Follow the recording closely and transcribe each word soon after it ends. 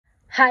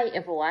Hi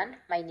everyone,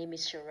 my name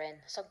is Shiren.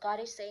 So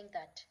God is saying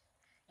that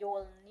you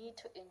will need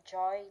to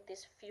enjoy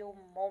these few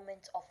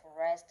moments of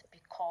rest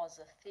because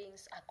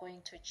things are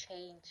going to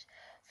change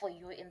for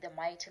you in the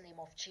mighty name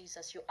of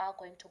Jesus. You are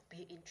going to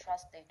be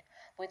entrusted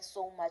with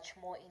so much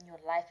more in your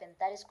life, and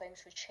that is going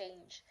to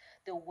change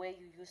the way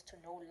you used to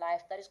know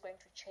life. That is going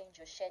to change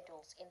your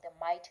schedules in the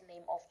mighty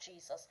name of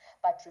Jesus.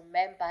 But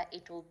remember,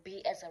 it will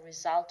be as a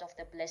result of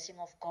the blessing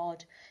of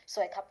God.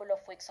 So a couple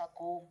of weeks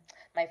ago,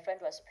 my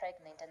friend was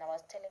pregnant, and I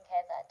was telling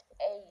her that,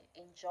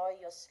 hey, enjoy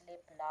your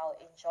sleep now,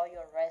 enjoy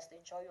your rest,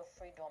 enjoy your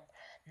freedom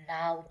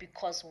now,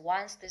 because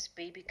once this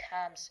baby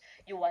comes,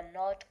 you are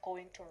not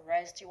going to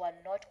rest, you are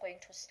not going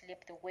to sleep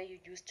the way you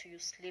used to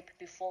sleep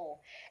before.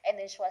 And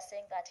then she was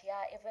saying that,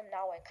 yeah, even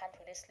now I can't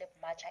really sleep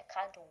much. I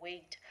can't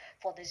wait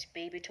for this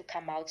baby to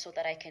come out so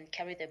that I can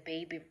carry the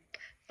baby.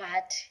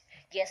 But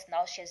yes,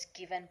 now she has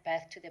given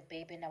birth to the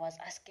baby, and I was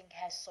asking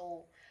her,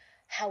 so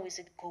how is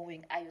it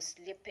going? Are you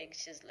sleeping?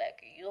 She's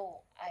like, yo,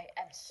 I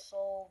am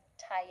so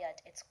tired.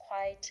 It's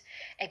quite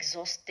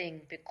exhausting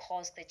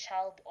because the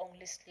child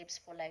only sleeps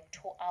for like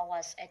 2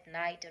 hours at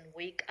night and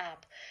wake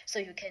up. So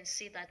you can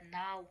see that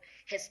now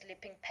her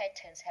sleeping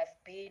patterns have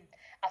been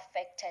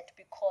affected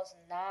because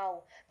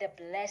now the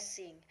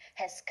blessing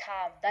has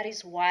come. That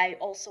is why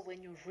also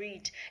when you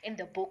read in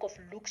the book of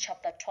Luke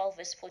chapter 12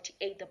 verse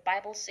 48, the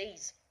Bible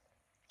says,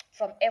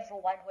 from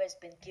everyone who has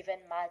been given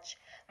much,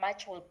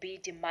 much will be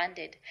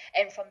demanded.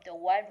 And from the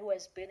one who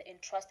has been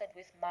entrusted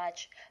with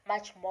much,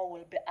 much more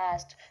will be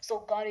asked.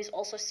 So God is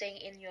also saying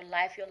in your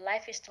life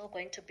is still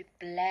going to be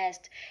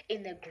blessed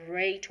in a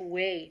great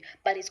way,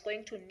 but it's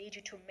going to need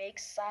you to make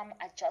some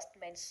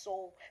adjustments.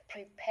 So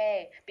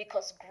prepare,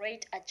 because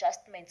great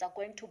adjustments are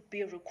going to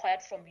be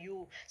required from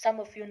you. Some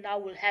of you now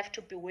will have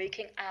to be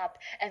waking up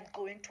and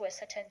going to a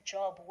certain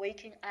job,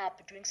 waking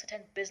up, doing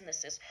certain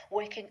businesses,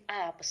 waking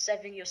up,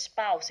 serving your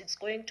spouse. It's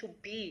going to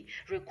be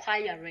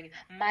requiring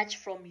much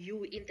from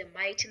you in the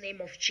mighty name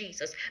of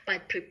Jesus.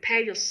 But prepare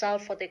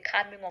yourself for the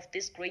coming of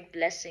these great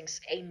blessings.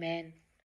 Amen.